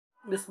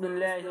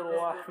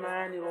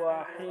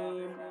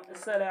Bismillahirrahmanirrahim.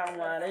 Assalamu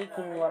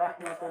alaikum wa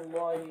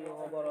rahmatullahi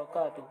wa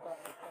barakatuh.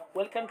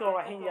 Welcome to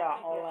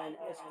Rohingya Online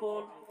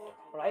School.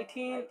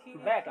 Writing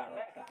better.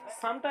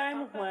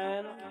 Sometimes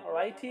when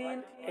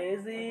writing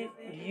easy,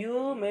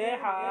 you may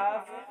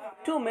have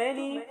too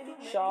many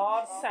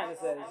short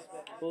sentences.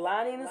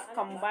 Learning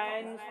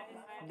combines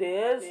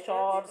these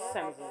short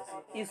sentences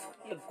is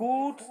a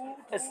good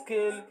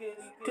skill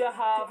to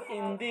have.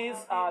 In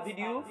this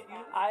video,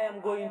 I am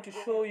going to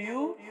show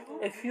you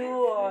a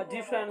few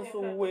different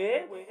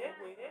ways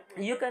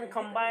you can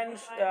combine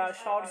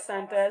short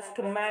sentence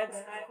to make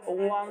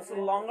one's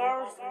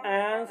longer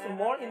and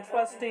more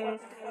interesting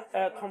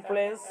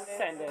complex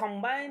sentence.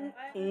 Combine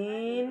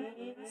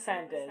in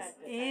sentence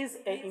is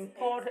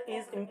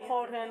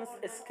important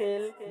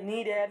skill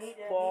needed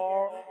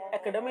for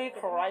academic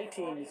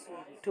writings.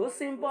 Two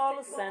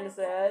simple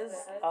sentences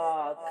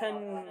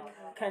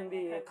can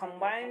be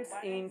combined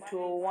into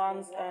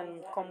one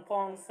and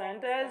compound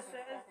sentence.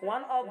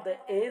 One of the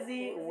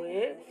easy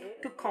way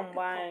to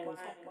combine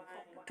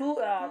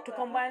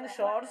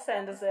short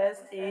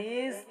sentences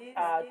is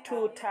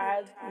to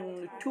tag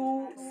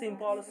two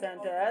simple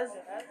sentences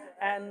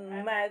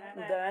and make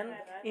them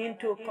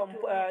into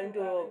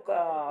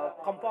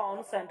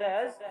compound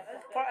sentence.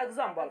 For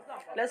example,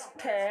 let's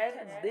take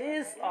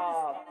this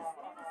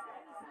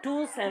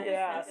two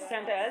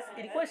sentence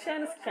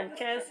equations can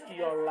change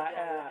your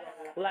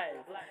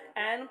life,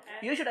 and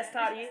you should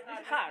study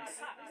hard,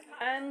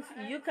 and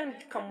you can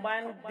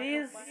combine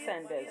these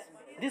sentences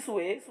this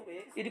way.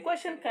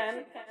 Equation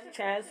can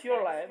change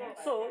your life,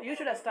 so you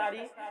should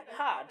study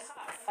hard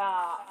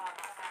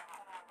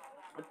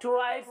to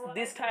write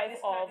this type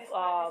of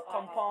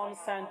compound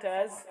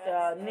sentence.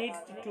 Need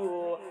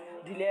to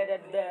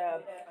delete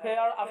the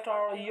here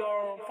after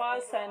your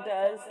first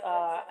sentence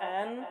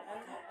and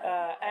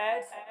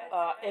add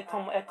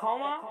a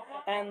comma,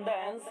 and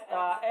then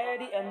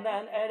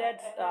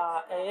edit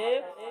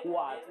a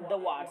word, the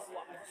words.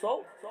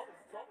 So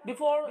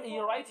before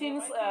you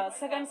writing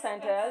second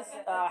sentence,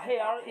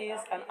 here is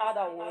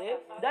another way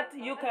that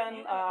you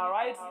can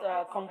write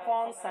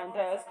compound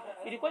sentence.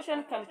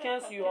 Education can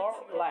change your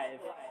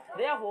life.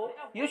 Therefore,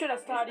 you should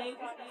study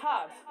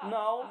hard.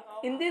 Now,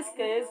 in this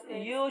case,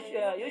 you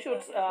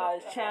should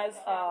change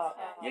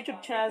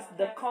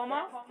the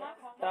comma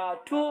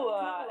to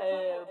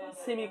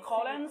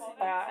semicolons,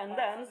 and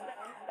then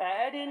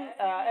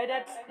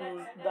edit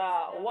the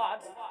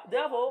words.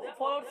 Therefore,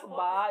 followed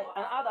by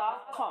another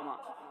comma.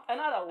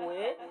 Another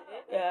way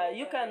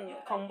you can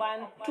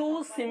combine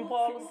two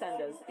simple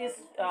sentences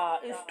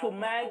is to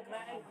make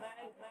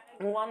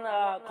one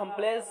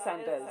complex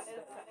sentence.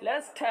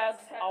 Let's take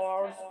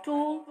our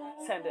two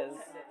sentences.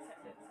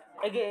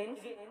 Again,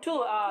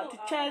 to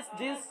change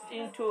this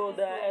into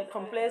the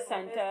complex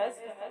sentence,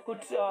 could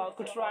try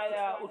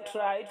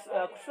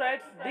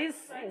this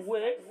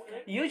way.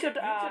 You should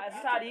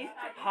study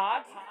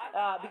hard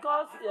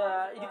because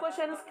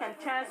educations can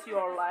change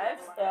your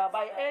lives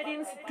by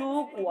adding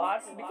two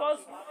words.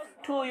 Because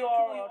to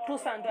your two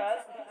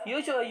sentence,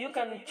 you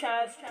can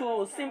change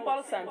two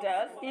simple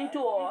sentence into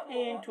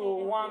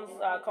one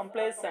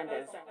complex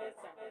sentence.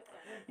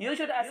 You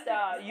should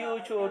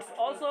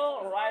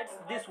also write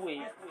this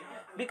way.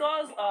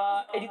 Because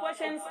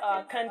educations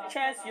can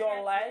change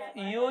your life,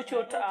 you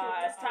should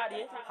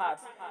study hard.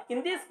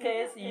 In this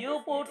case,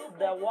 you put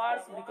the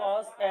words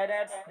because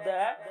edits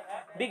the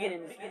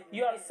beginning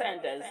your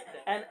sentence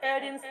and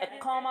adding a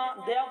comma.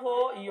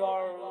 Therefore,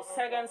 your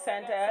second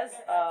sentence.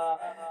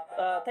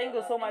 Thank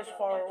you so much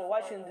for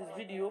watching this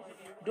video.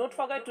 Don't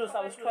forget to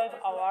subscribe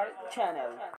our channel.